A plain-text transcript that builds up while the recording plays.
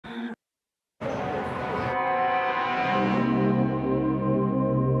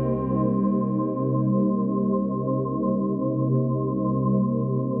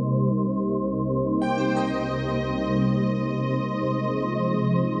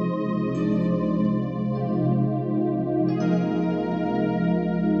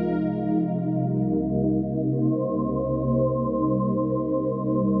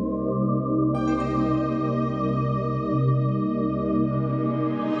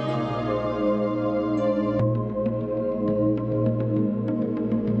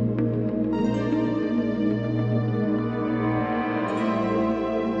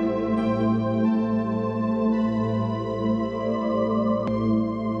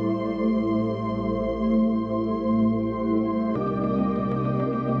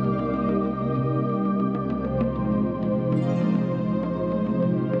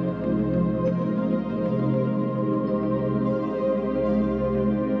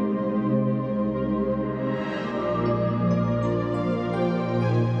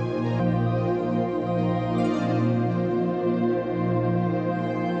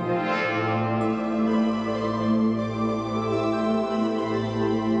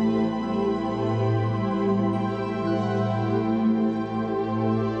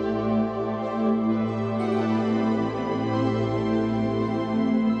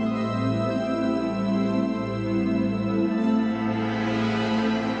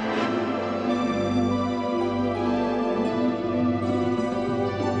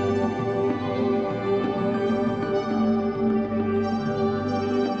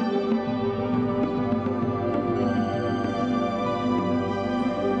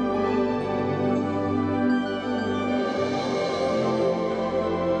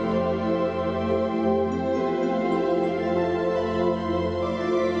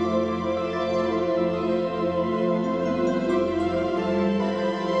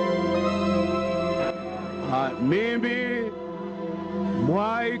Mimi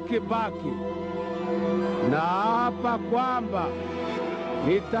Mwai Kibaki naapa kwamba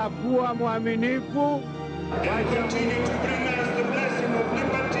nitakuwa mwaminifu and continue to bring us the blessing of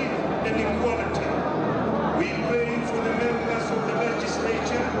liberty and equality. We pray for the members of the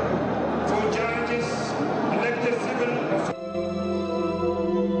legislature, for judges, elected civil officials.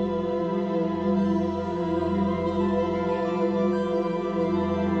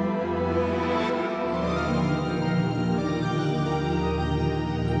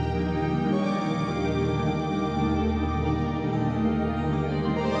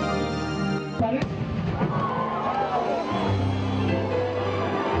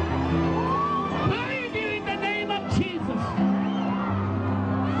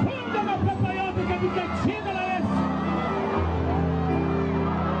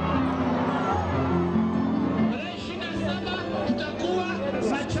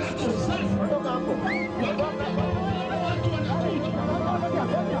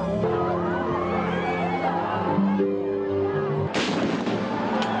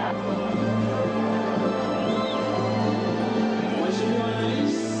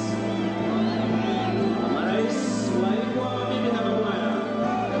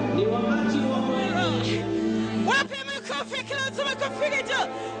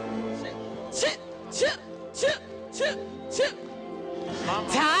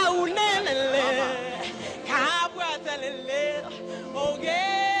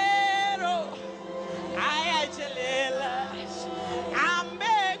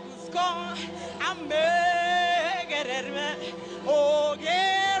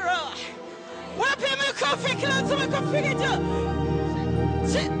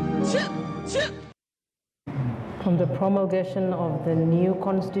 From the promulgation of the new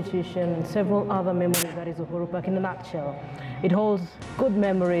constitution and several other memories, that is Uhuru Park in a nutshell. It holds good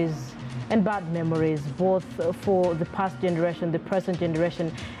memories and bad memories, both for the past generation, the present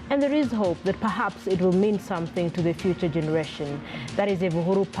generation, and there is hope that perhaps it will mean something to the future generation. That is, if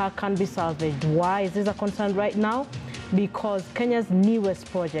Uhuru Park can be salvaged. Why is this a concern right now? Because Kenya's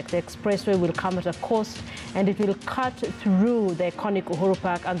newest project, the expressway, will come at a cost, and it will cut through the iconic Uhuru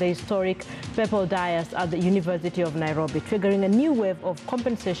Park and the historic Purple Dais at the University of Nairobi, triggering a new wave of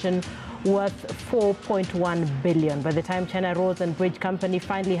compensation worth 4.1 billion. By the time China Roads and Bridge Company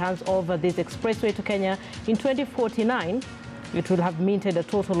finally hands over this expressway to Kenya in 2049, it will have minted a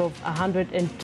total of 102